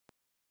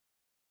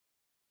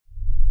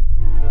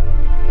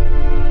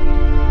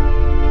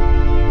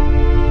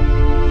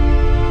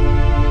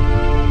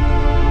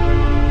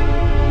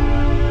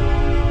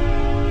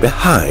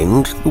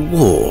Behind the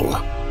Wall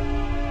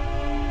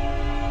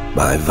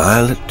by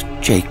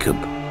Violet Jacob.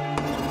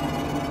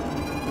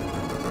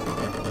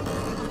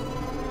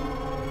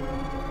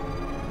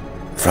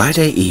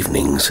 Friday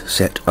evenings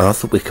set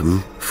Arthur Wickham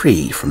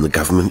free from the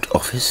government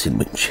office in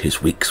which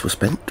his weeks were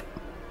spent.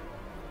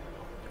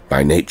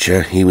 By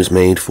nature he was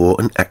made for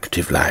an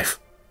active life,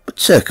 but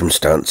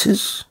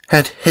circumstances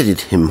had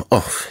headed him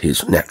off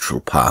his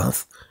natural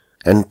path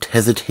and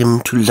tethered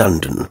him to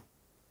London.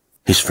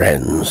 His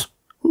friends,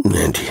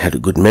 and he had a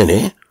good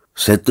many,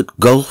 said that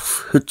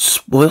golf had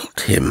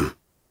spoilt him,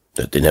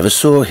 that they never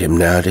saw him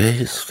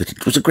nowadays, that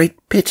it was a great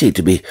pity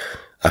to be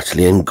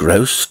utterly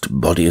engrossed,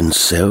 body and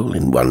soul,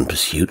 in one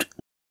pursuit,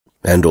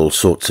 and all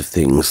sorts of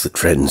things that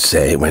friends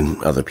say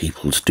when other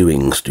people's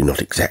doings do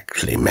not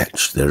exactly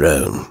match their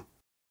own.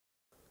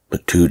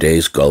 But 2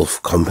 days'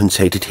 golf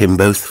compensated him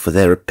both for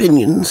their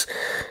opinions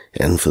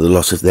and for the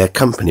loss of their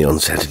company on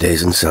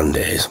Saturdays and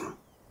Sundays.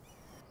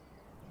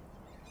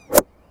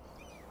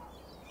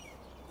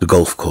 The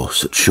golf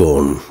course at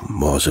Shorn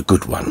was a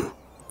good one,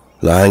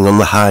 lying on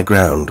the high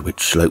ground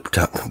which sloped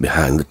up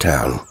behind the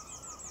town.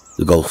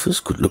 The golfers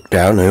could look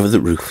down over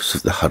the roofs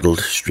of the huddled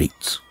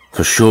streets,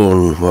 for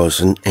Shorn was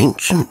an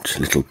ancient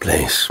little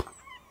place,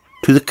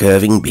 to the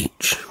curving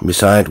beach,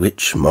 beside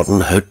which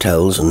modern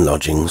hotels and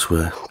lodgings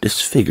were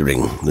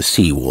disfiguring the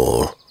sea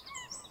wall.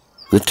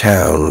 The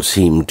town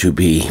seemed to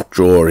be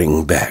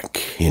drawing back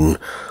in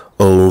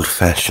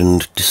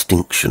old-fashioned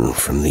distinction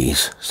from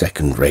these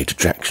second-rate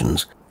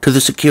attractions, to the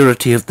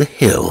security of the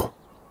hill,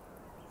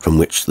 from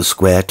which the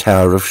square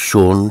tower of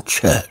Shorn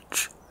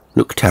Church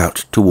looked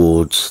out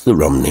towards the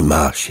Romney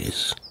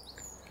Marshes.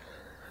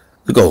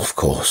 The golf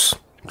course,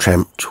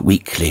 tramped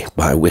weakly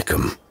by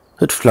Wickham,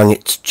 had flung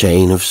its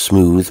chain of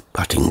smooth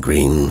putting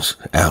greens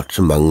out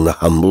among the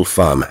humble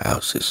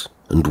farmhouses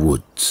and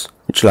woods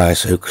which lie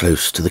so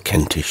close to the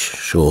Kentish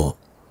shore,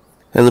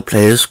 and the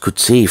players could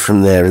see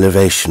from their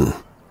elevation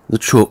the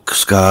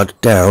chalk-scarred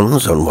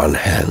downs on one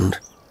hand,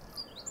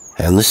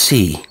 and the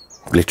sea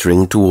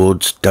glittering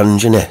towards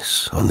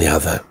Dungeness on the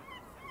other.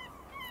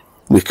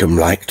 Wickham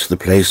liked the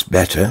place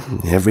better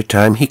every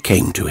time he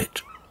came to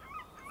it.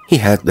 He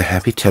had the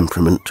happy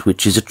temperament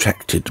which is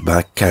attracted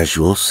by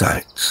casual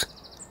sights,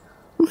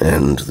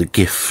 and the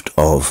gift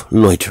of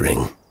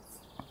loitering.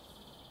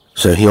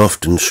 So he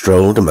often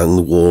strolled among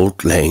the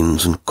walled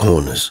lanes and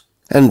corners,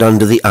 and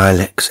under the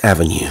Ilex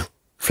Avenue,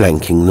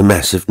 flanking the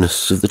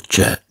massiveness of the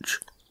church,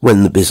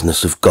 when the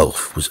business of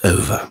golf was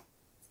over.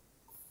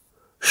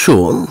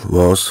 Shorn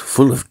was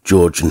full of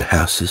Georgian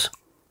houses,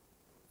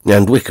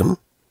 and Wickham,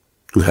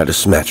 who had a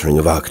smattering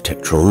of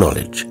architectural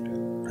knowledge,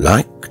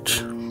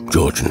 liked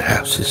Georgian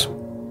houses.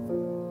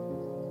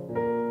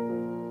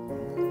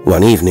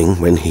 One evening,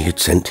 when he had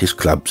sent his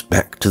clubs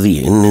back to the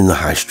inn in the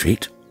High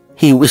Street,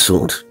 he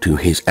whistled to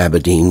his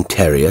Aberdeen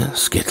terrier,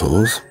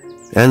 Skittles,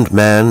 and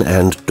man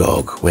and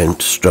dog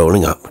went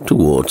strolling up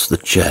towards the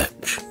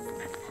church.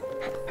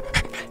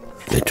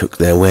 They took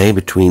their way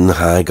between the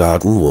high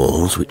garden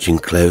walls which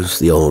enclosed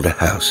the older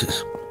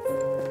houses,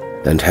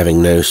 and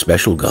having no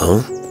special goal,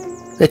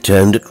 they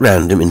turned at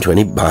random into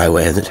any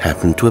byway that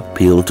happened to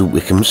appeal to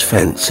Wickham's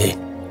fancy.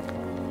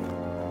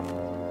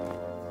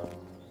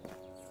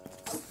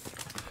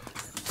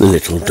 The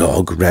little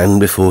dog ran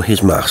before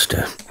his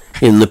master,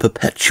 in the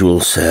perpetual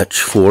search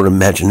for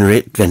imaginary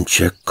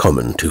adventure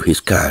common to his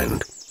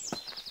kind.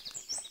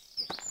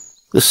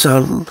 The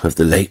sun of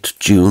the late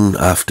June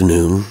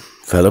afternoon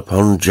fell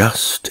upon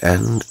just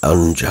and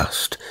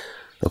unjust,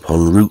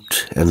 upon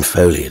root and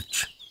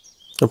foliage,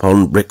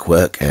 upon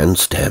brickwork and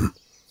stem,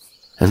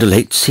 and a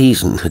late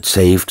season had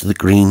saved the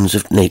greens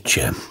of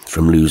nature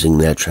from losing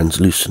their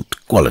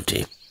translucent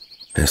quality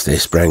as they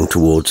sprang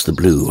towards the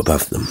blue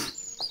above them.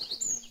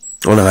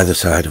 On either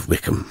side of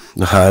Wickham,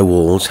 the high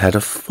walls had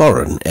a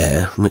foreign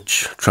air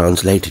which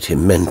translated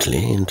him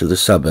mentally into the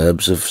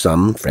suburbs of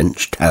some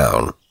French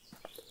town.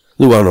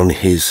 The one on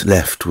his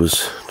left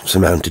was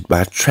surmounted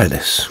by a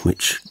trellis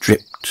which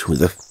dripped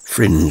with a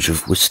fringe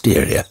of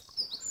wisteria,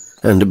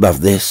 and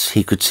above this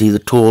he could see the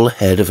tall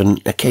head of an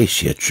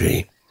acacia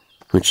tree,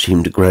 which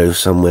seemed to grow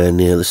somewhere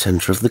near the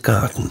centre of the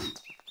garden.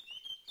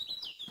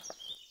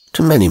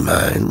 To many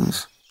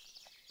minds,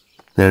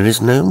 there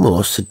is no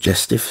more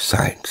suggestive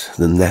sight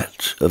than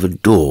that of a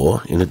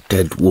door in a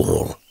dead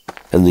wall,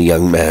 and the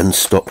young man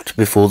stopped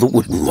before the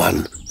wooden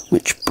one,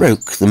 which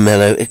broke the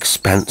mellow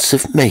expanse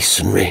of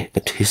masonry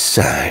at his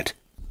side.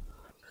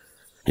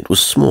 It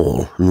was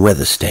small and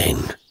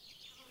weather-stained,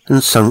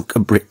 and sunk a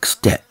brick's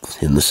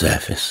depth in the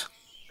surface,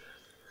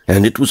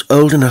 and it was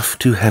old enough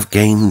to have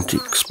gained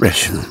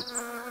expression,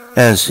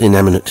 as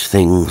inanimate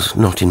things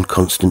not in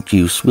constant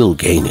use will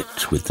gain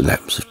it with the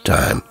lapse of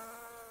time.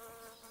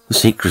 The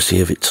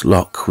secrecy of its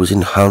lock was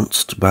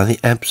enhanced by the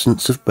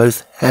absence of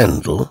both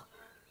handle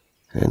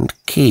and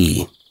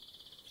key.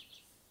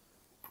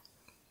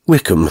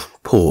 Wickham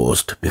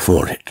paused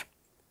before it.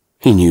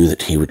 He knew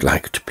that he would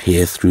like to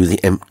peer through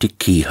the empty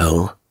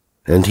keyhole,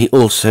 and he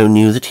also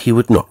knew that he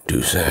would not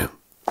do so.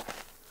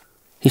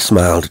 He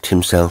smiled at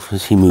himself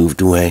as he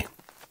moved away.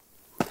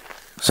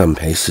 Some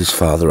paces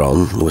farther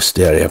on, the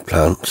wisteria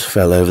plant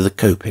fell over the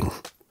coping,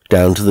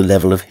 down to the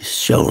level of his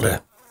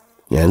shoulder,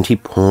 and he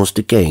paused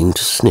again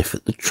to sniff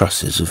at the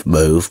trusses of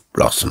mauve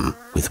blossom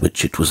with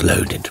which it was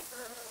loaded.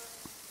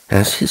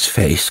 As his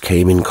face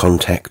came in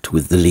contact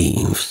with the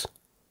leaves,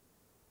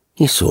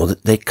 he saw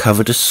that they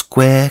covered a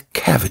square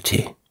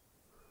cavity,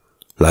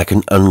 like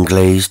an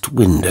unglazed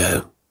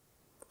window.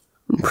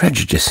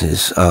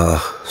 Prejudices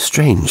are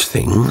strange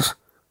things.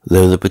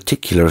 Though the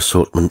particular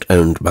assortment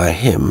owned by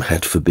him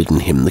had forbidden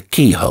him the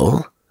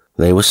keyhole,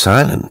 they were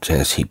silent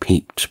as he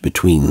peeped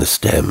between the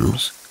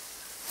stems.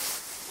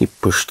 He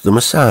pushed them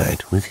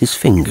aside with his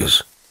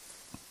fingers.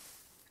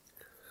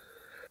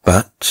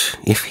 But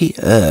if he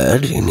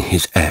erred in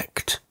his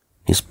act,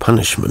 his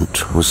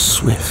punishment was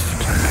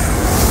swift.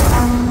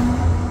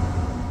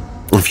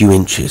 A few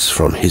inches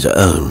from his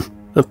own,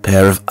 a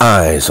pair of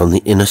eyes on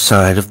the inner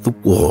side of the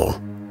wall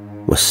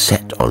were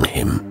set on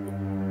him,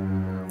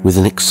 with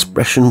an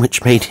expression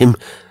which made him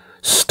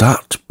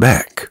start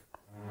back.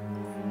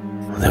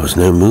 There was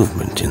no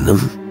movement in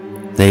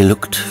them. They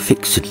looked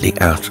fixedly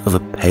out of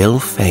a pale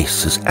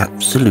face as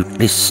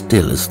absolutely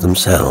still as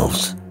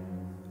themselves.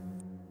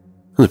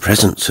 The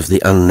presence of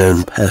the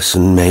unknown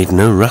person made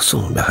no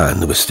rustle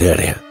behind the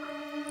wisteria,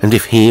 and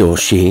if he or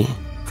she,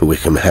 for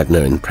Wickham had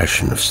no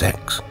impression of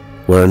sex,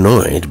 were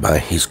annoyed by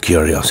his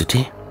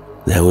curiosity,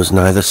 there was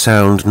neither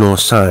sound nor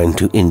sign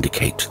to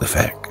indicate the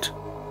fact.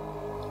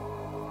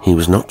 He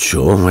was not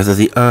sure whether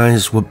the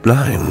eyes were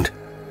blind,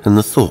 and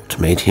the thought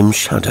made him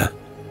shudder,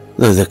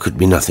 though there could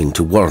be nothing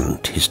to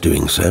warrant his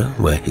doing so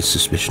were his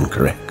suspicion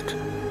correct.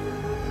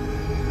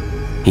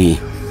 He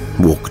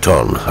walked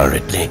on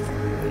hurriedly.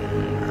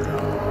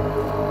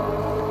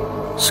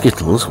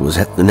 Skittles was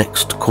at the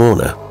next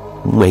corner,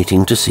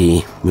 waiting to see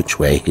which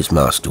way his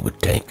master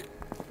would take.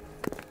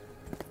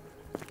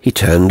 He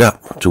turned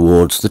up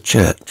towards the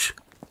church,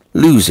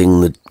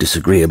 losing the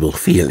disagreeable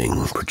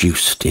feeling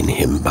produced in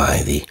him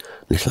by the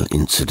little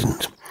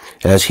incident,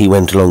 as he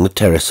went along the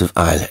terrace of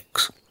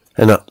ilex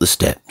and up the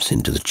steps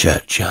into the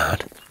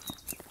churchyard.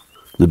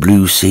 The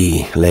blue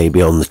sea lay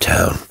beyond the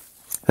town,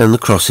 and the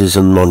crosses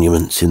and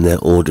monuments in their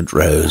ordered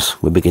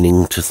rows were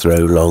beginning to throw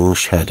long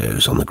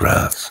shadows on the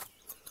grass.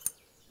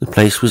 The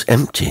place was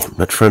empty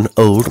but for an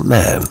old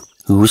man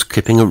who was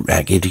clipping a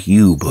ragged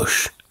yew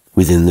bush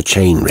within the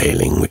chain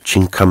railing which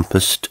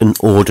encompassed an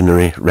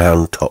ordinary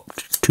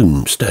round-topped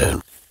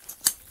tombstone.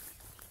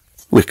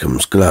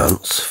 Wickham's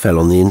glance fell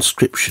on the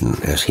inscription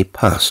as he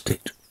passed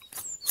it.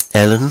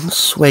 Ellen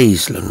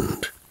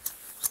Swaysland,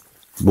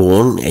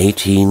 born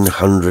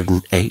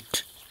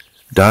 1808,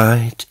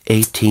 died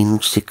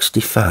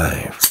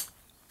 1865.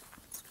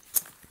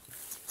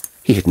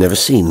 He had never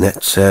seen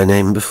that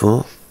surname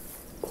before.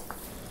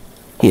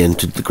 He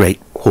entered the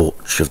great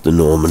porch of the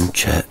Norman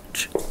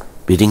church,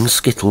 bidding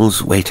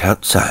Skittles wait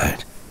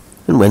outside,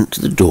 and went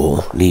to the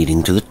door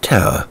leading to the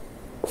tower,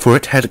 for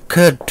it had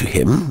occurred to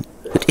him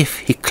that if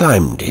he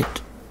climbed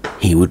it,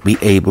 he would be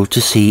able to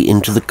see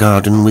into the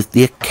garden with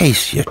the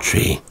acacia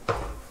tree.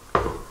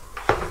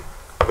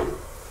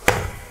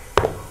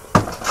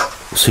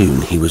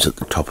 Soon he was at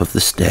the top of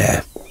the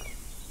stair,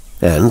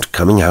 and,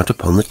 coming out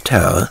upon the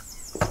tower,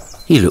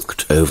 he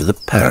looked over the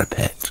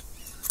parapet.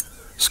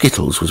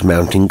 Skittles was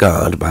mounting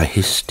guard by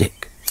his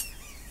stick,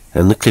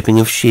 and the clipping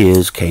of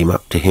shears came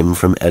up to him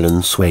from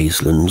Ellen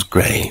Swaysland's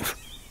grave.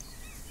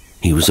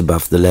 He was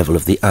above the level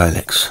of the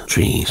ilex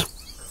trees.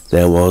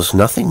 There was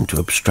nothing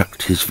to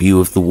obstruct his view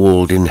of the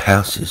walled-in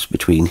houses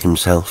between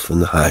himself and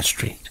the High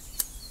Street.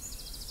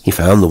 He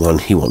found the one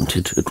he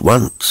wanted at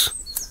once,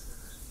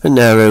 a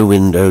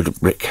narrow-windowed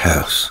brick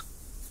house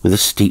with a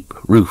steep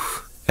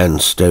roof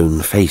and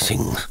stone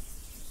facings.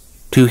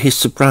 To his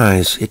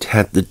surprise, it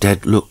had the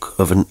dead look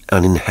of an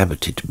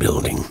uninhabited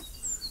building,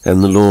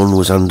 and the lawn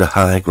was under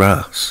high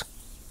grass.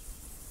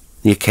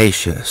 The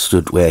acacia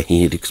stood where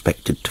he had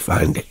expected to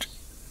find it,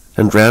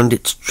 and round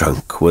its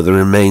trunk were the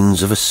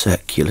remains of a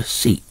circular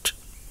seat.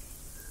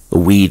 A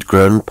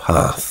weed-grown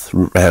path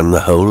ran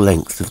the whole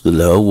length of the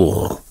lower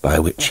wall by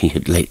which he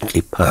had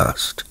lately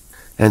passed,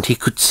 and he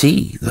could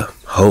see the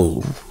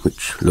hole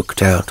which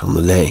looked out on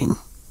the lane.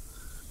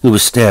 The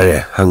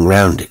wisteria hung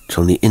round it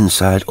on the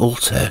inside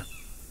also.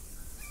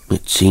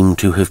 It seemed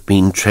to have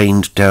been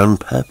trained down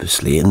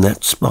purposely in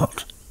that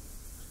spot.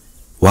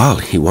 While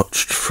he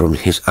watched from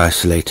his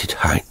isolated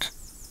height,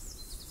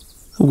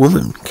 a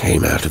woman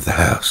came out of the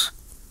house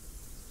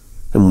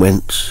and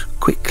went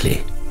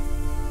quickly,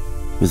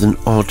 with an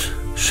odd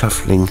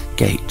shuffling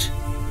gait,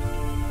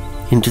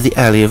 into the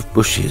alley of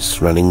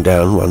bushes running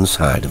down one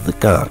side of the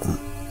garden.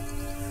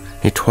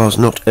 It was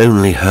not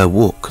only her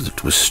walk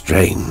that was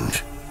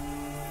strange,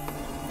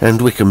 and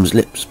Wickham's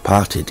lips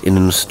parted in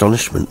an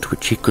astonishment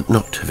which he could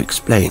not have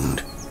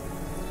explained.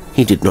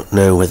 He did not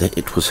know whether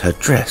it was her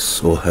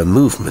dress or her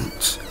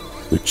movements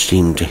which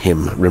seemed to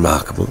him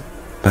remarkable,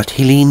 but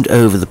he leaned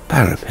over the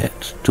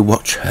parapet to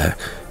watch her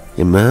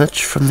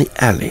emerge from the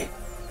alley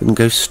and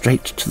go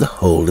straight to the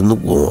hole in the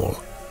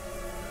wall.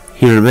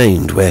 He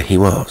remained where he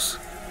was,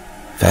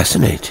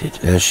 fascinated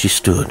as she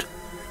stood,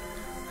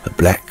 a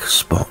black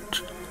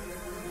spot,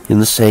 in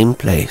the same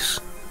place,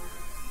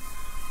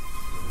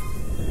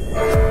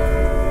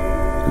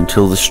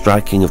 until the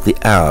striking of the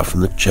hour from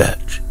the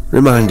church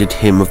reminded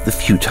him of the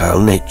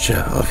futile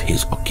nature of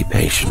his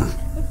occupation.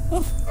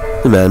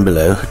 The man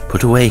below had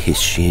put away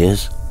his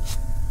shears,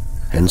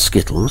 and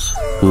Skittles,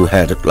 who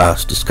had at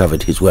last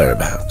discovered his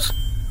whereabouts,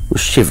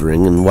 was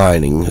shivering and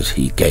whining as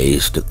he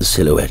gazed at the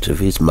silhouette of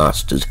his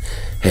master's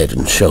head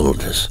and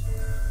shoulders,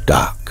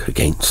 dark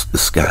against the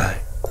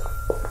sky.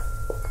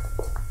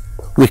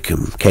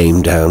 Wickham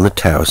came down the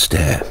tower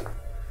stair.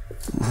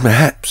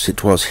 Perhaps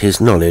it was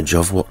his knowledge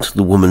of what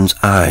the woman's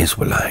eyes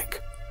were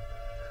like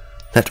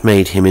that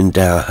made him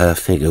endow her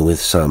figure with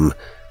some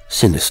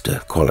sinister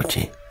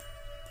quality.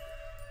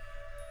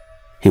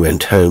 He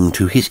went home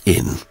to his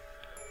inn,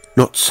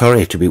 not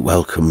sorry to be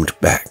welcomed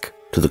back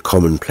to the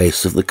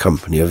commonplace of the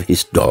company of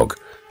his dog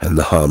and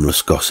the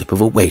harmless gossip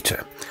of a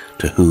waiter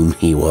to whom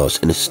he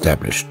was an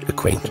established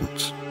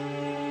acquaintance.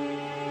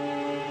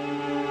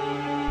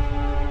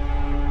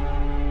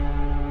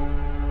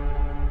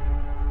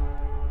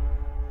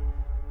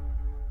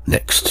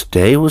 Next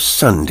day was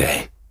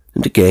Sunday,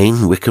 and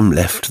again Wickham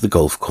left the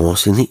golf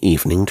course in the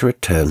evening to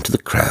return to the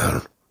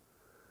Crown.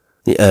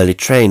 The early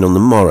train on the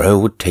morrow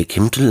would take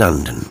him to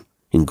London,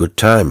 in good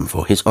time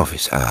for his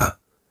office hour.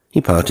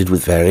 He parted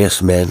with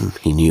various men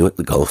he knew at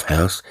the golf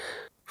house,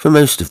 for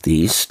most of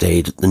these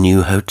stayed at the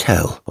new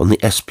hotel on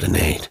the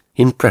Esplanade,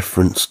 in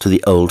preference to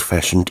the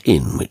old-fashioned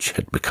inn which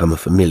had become a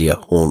familiar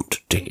haunt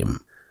to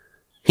him.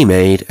 He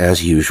made,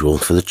 as usual,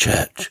 for the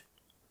church,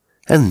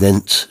 and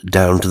thence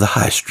down to the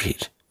High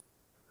Street,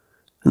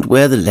 and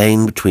where the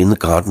lane between the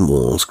garden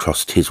walls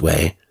crossed his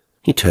way,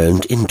 he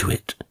turned into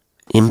it,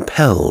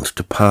 impelled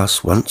to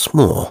pass once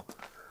more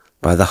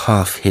by the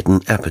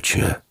half-hidden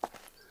aperture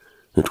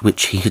at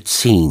which he had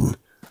seen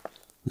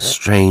the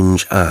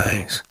strange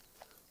eyes.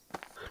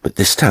 But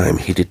this time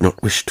he did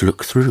not wish to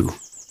look through.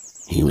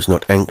 He was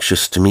not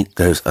anxious to meet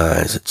those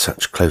eyes at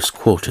such close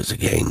quarters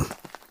again.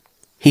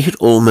 He had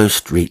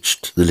almost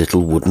reached the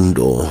little wooden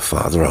door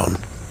farther on,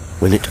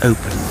 when it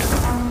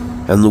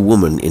opened, and the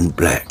woman in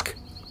black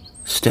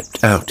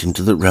stepped out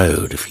into the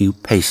road a few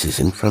paces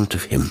in front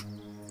of him.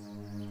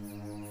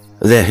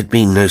 There had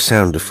been no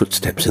sound of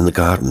footsteps in the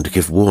garden to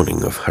give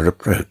warning of her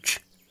approach.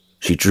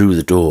 She drew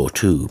the door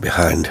to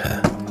behind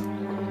her,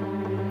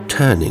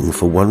 turning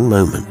for one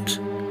moment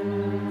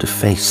to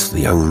face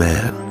the young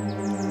man,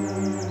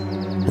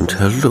 and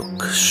her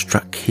look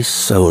struck his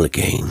soul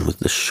again with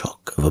the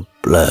shock of a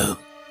blow.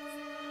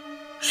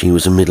 She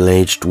was a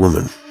middle-aged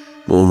woman,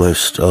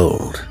 almost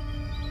old,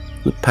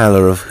 the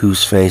pallor of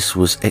whose face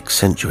was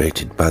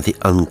accentuated by the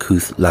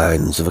uncouth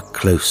lines of a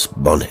close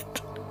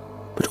bonnet.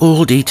 But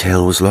all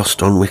detail was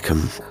lost on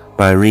Wickham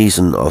by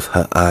reason of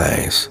her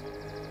eyes.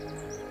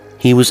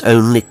 He was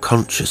only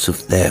conscious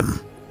of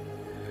them,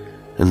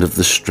 and of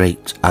the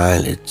straight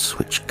eyelids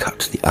which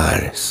cut the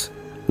iris,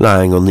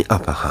 lying on the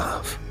upper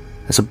half,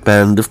 as a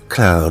band of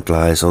cloud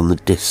lies on the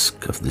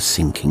disk of the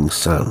sinking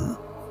sun.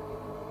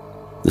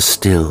 The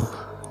still,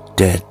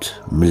 dead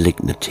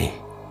malignity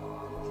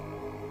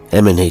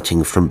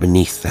emanating from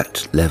beneath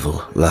that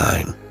level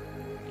line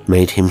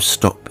made him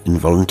stop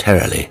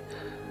involuntarily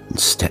and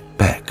step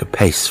back a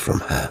pace from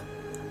her.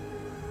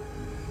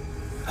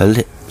 Her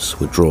lips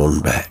were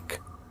drawn back,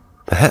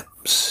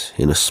 perhaps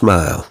in a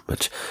smile,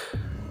 but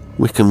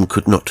Wickham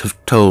could not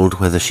have told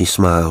whether she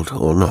smiled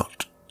or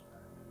not.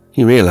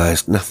 He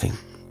realized nothing,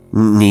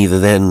 neither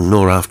then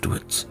nor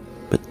afterwards,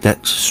 but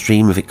that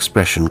stream of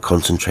expression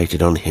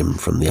concentrated on him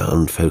from the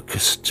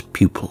unfocused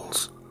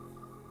pupils.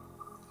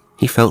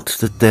 He felt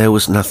that there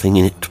was nothing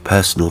in it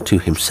personal to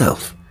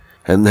himself,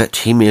 and that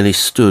he merely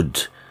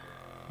stood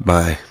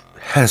by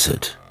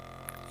hazard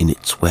in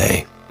its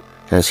way,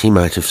 as he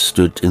might have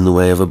stood in the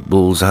way of a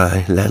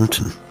bull's-eye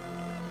lantern.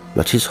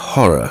 But his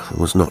horror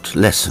was not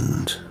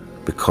lessened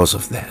because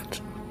of that.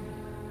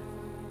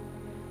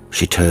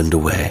 She turned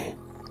away,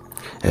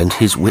 and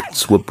his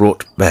wits were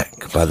brought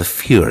back by the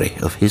fury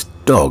of his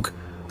dog,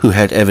 who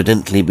had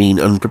evidently been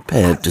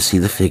unprepared to see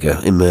the figure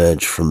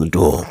emerge from the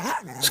door.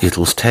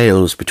 Skittles'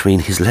 tail was between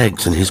his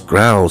legs, and his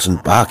growls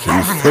and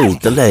barking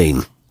filled the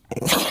lane.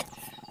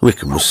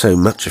 Wickham was so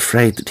much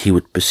afraid that he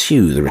would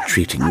pursue the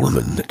retreating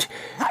woman that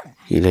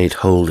he laid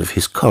hold of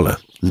his collar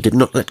and did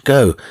not let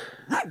go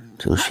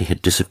till she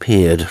had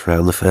disappeared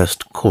round the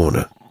first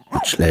corner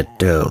which led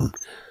down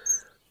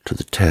to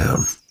the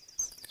town.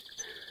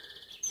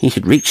 He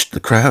had reached the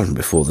Crown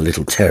before the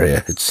little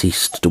terrier had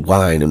ceased to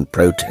whine and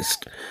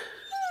protest.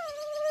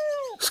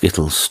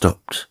 Skittles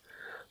stopped,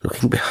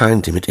 looking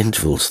behind him at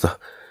intervals the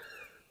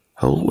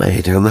whole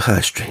way down the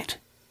High Street.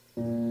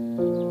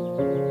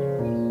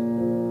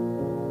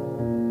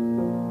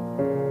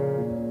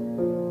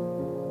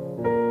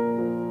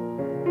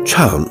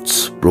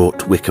 Chance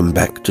brought Wickham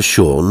back to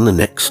Shorn the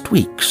next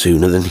week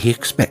sooner than he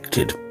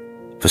expected,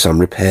 for some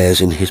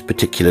repairs in his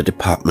particular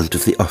department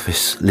of the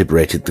office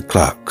liberated the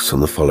clerks on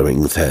the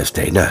following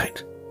Thursday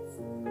night.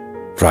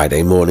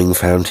 Friday morning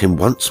found him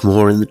once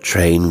more in the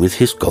train with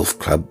his golf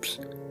clubs,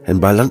 and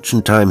by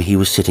luncheon time he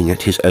was sitting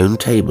at his own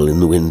table in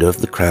the window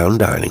of the Crown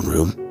dining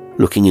room,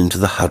 looking into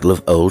the huddle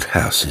of old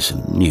houses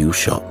and new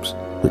shops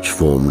which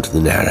formed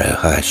the narrow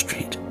high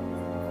street.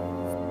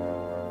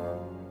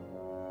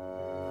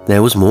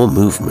 There was more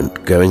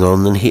movement going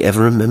on than he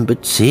ever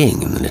remembered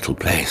seeing in the little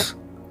place,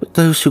 but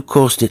those who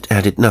caused it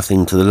added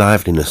nothing to the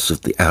liveliness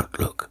of the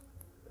outlook.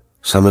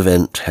 Some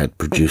event had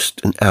produced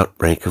an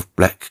outbreak of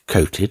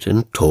black-coated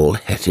and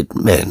tall-headed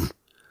men,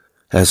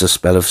 as a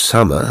spell of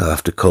summer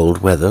after cold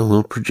weather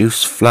will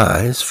produce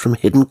flies from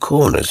hidden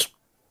corners.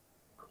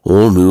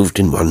 All moved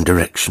in one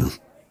direction,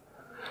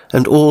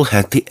 and all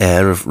had the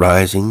air of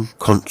rising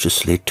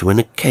consciously to an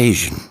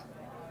occasion.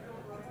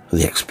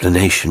 The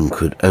explanation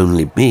could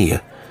only be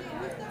a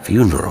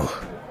funeral.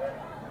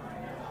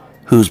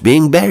 "Who's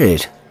being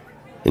buried?"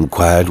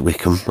 inquired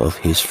Wickham of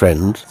his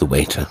friend, the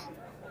waiter.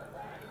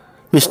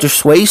 "Mr.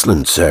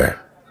 Swaysland, sir.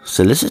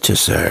 Solicitor,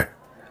 sir,"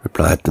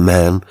 replied the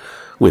man,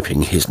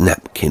 whipping his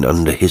napkin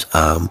under his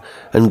arm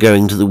and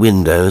going to the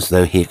window as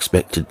though he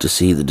expected to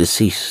see the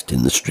deceased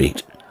in the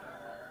street.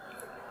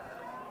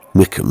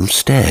 Wickham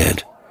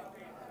stared.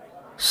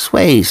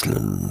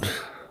 "Swaysland,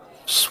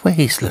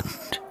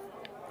 Swaysland,"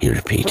 he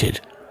repeated,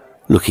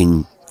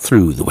 looking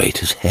through the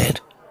waiter's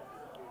head.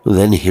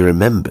 Then he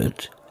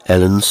remembered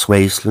Ellen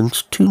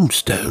Swaysland's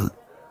tombstone,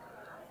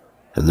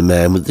 and the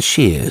man with the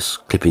shears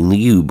clipping the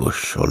yew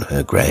bush on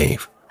her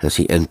grave as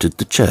he entered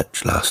the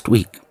church last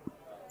week.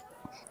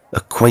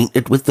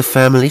 "Acquainted with the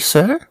family,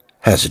 sir?"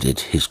 hazarded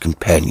his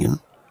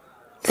companion.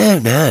 "No,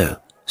 no,"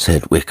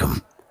 said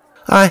Wickham.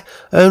 "I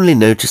only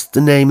noticed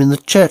the name in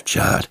the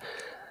churchyard.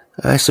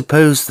 I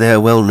suppose they are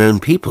well-known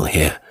people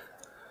here."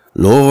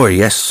 "Lor,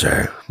 yes,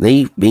 sir.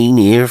 They've been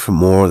here for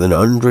more than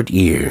 100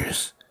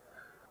 years.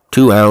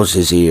 2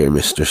 houses here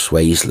Mr.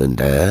 Swaysland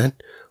had,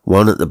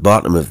 one at the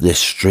bottom of this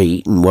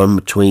street and one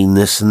between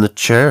this and the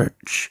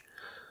church.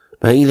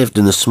 But he lived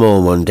in the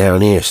small one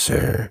down here,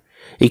 sir.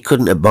 He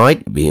couldn't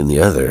abide to be in the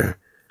other.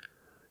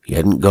 He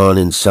hadn't gone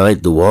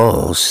inside the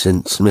walls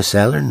since Miss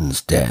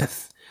Ellen's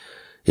death.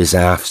 His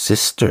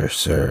half-sister,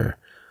 sir.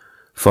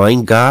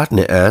 Fine garden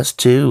it has,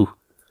 too."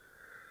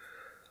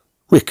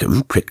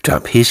 Wickham pricked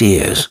up his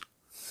ears.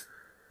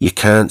 "You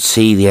can't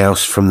see the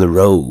house from the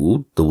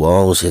road, the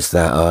walls is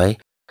that high.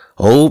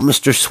 Old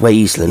Mr.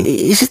 Swaysland,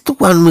 is it the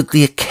one with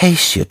the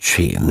acacia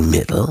tree in the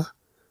middle?"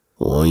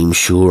 "I'm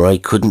sure I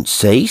couldn't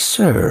say,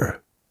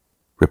 sir,"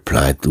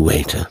 replied the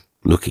waiter,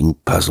 looking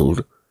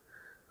puzzled.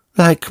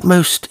 Like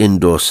most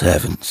indoor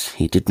servants,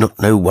 he did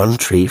not know one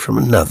tree from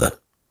another.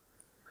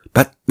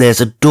 "But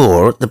there's a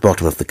door at the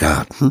bottom of the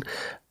garden,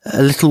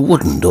 a little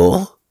wooden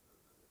door,"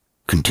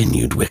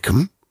 continued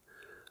Wickham.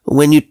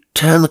 "When you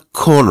turn the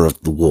corner of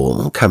the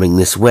wall, coming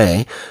this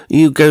way,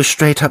 you go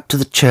straight up to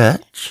the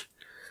church."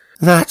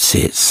 "That's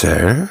it,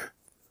 sir."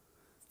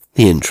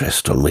 The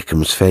interest on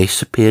Wickham's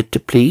face appeared to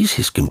please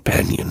his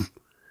companion.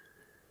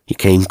 He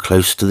came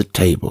close to the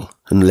table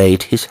and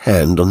laid his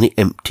hand on the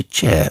empty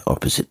chair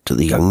opposite to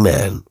the young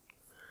man.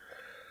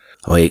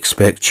 "I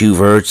expect you've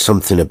heard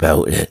something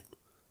about it,"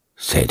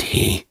 said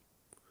he.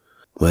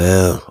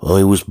 "Well,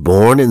 I was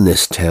born in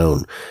this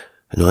town,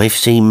 and I've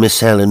seen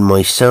Miss Ellen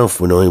myself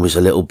when I was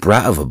a little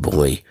brat of a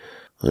boy.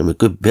 I'm a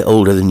good bit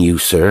older than you,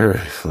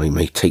 sir, if I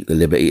may take the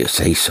liberty to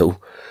say so."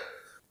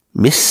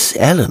 "Miss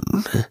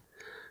Ellen?"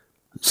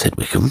 said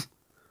Wickham.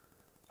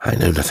 "I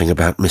know nothing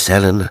about Miss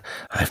Ellen.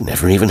 I've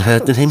never even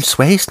heard the name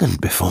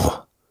Swaysland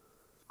before."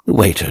 The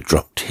waiter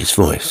dropped his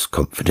voice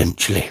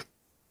confidentially.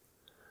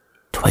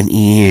 20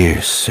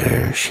 years,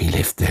 sir, she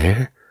lived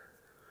there.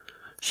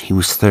 She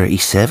was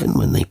 37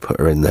 when they put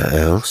her in that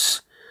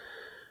house,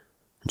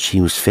 and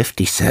she was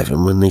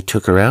 57 when they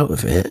took her out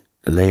of it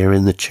to lay her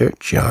in the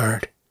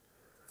churchyard."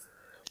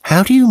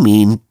 "How do you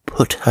mean,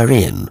 put her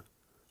in?"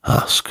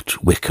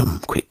 asked Wickham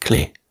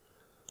quickly.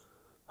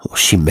 "Was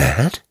she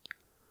mad?"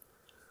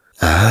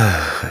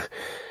 "Ah,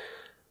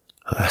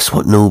 that's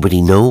what nobody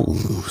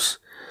knows.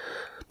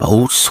 But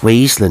old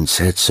Swaysland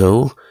said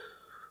so,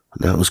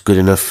 and that was good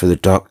enough for the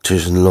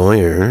doctors and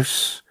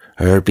lawyers.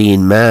 Her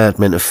being mad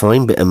meant a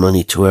fine bit of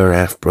money to her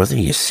half-brother,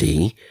 you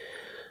see.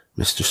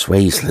 Mr.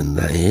 Swaysland,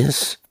 that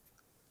is."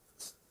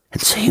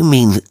 "And so you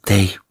mean that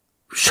they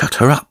shut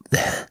her up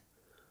there?"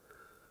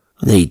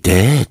 "They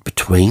did,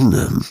 between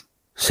them,"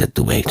 said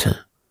the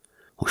waiter.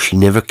 "Well, she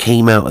never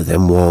came out of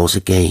them walls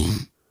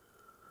again.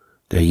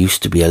 There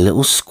used to be a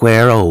little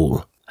square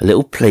hole, a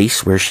little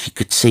place where she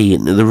could see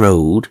into the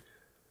road,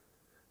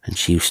 and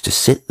she used to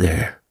sit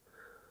there,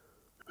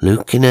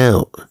 looking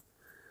out,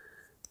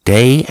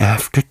 day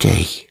after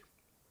day.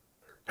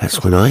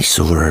 That's when I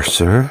saw her,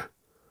 sir,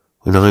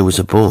 when I was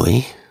a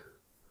boy."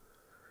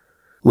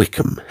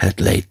 Wickham had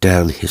laid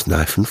down his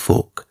knife and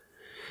fork.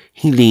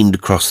 He leaned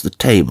across the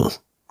table,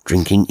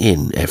 drinking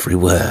in every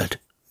word.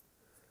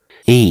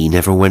 "He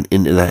never went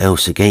into the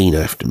house again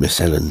after Miss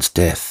Ellen's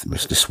death,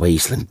 Mr.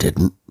 Swaysland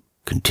didn't,"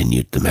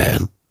 continued the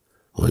man.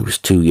 "I was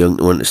too young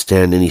to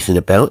understand anything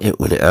about it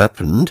when it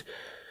happened,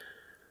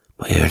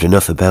 but I heard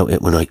enough about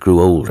it when I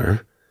grew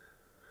older.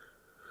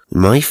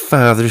 My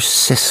father's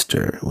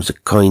sister was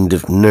a kind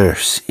of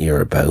nurse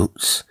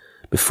hereabouts,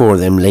 before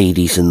them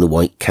ladies in the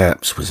white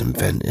caps was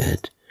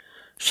invented.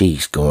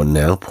 She's gone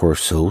now, poor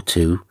soul,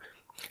 too.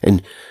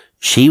 And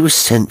she was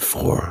sent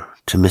for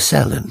to Miss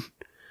Ellen.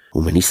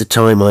 Well, many's the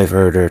time I've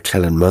heard her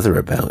telling Mother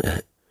about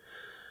it.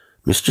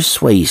 Mr.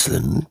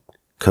 Swaysland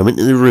come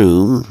into the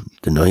room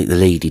the night the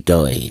lady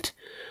died,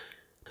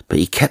 but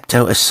he kept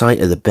out of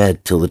sight of the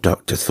bed till the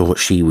doctor thought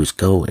she was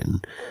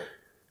going,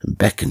 and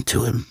beckoned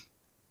to him.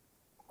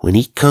 When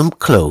he come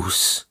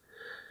close,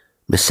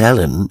 Miss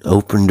Ellen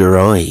opened her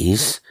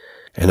eyes,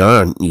 and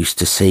Aunt used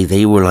to say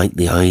they were like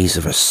the eyes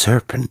of a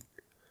serpent.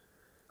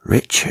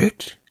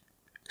 "Richard,"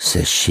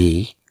 says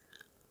she,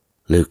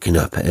 looking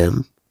up at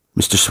him.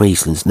 Mr.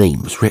 Swaysland's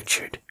name was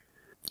Richard.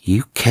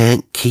 "You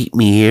can't keep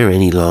me here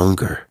any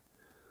longer,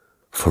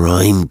 for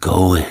I'm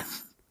going.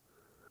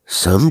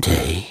 Some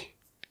day,"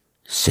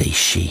 says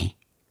she,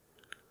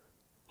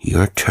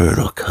 "your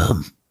turn'll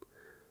come,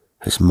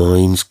 as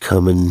mine's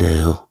coming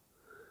now.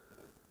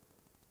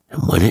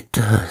 And when it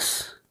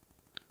does,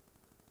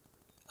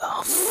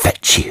 I'll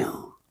fetch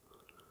you.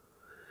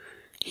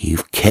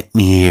 You've kept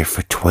me here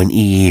for 20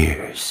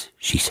 years,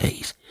 she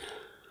says,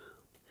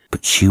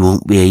 but you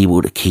won't be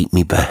able to keep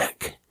me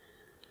back.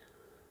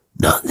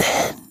 Not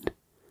then.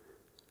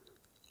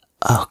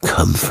 I'll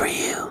come for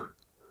you."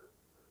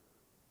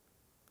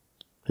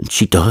 And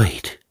she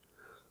died,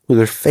 with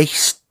her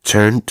face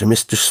turned to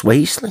Mr.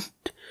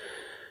 Swaysland.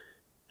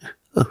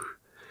 "Oh,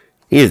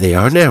 here they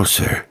are now,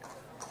 sir,"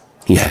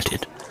 he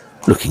added,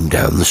 looking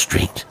down the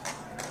street.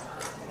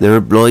 "They're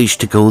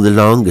obliged to go the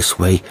longest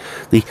way.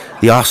 The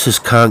horses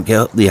can't get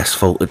up the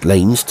asphalted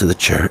lanes to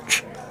the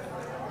church."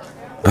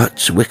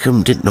 But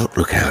Wickham did not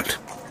look out.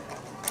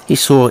 He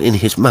saw in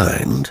his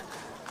mind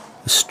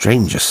a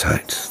stranger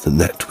sight than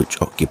that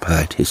which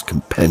occupied his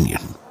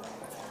companion,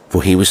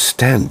 for he was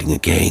standing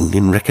again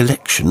in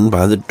recollection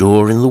by the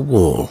door in the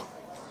wall.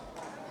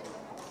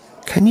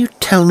 "Can you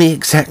tell me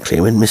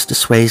exactly when Mr.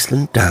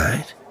 Swaysland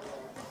died?"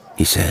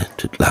 he said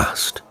at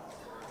last.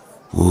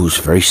 "It was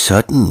very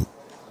sudden,"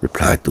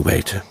 replied the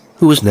waiter,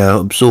 who was now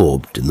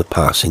absorbed in the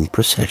passing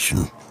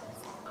procession.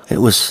 "It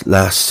was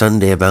last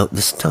Sunday about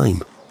this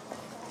time.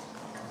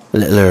 A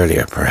little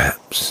earlier,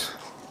 perhaps."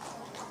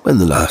 When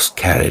the last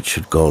carriage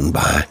had gone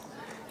by,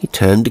 he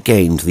turned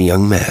again to the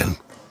young man.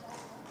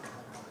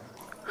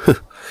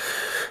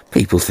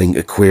 "People think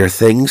of queer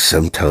things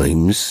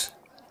sometimes,"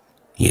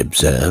 he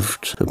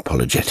observed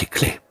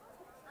apologetically.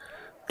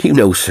 "Do you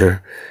know,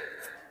 sir,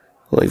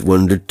 I've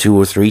wondered 2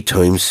 or 3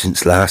 times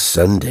since last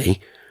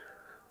Sunday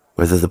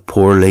whether the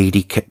poor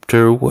lady kept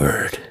her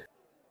word."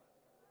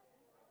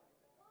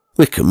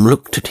 Wickham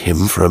looked at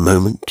him for a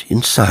moment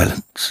in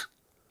silence.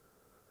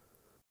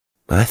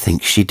 "I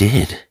think she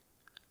did,"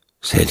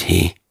 said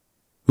he,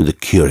 with a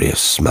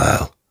curious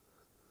smile.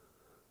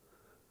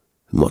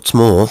 "And what's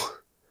more,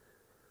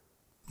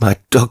 my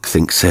dog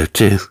thinks so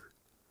too."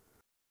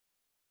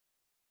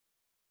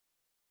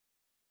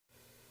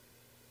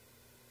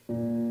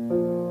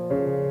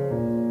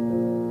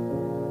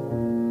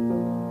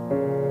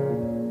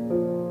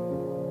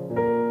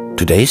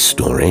 Today's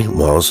story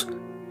was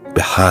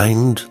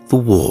Behind the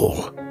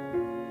Wall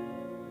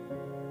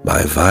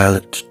by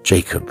Violet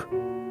Jacob.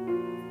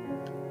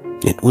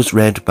 It was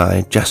read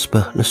by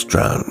Jasper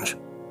L'Estrange.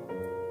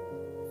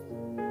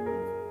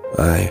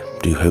 I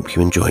do hope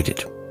you enjoyed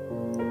it.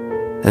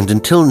 And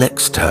until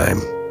next time,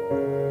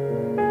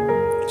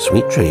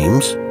 sweet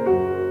dreams.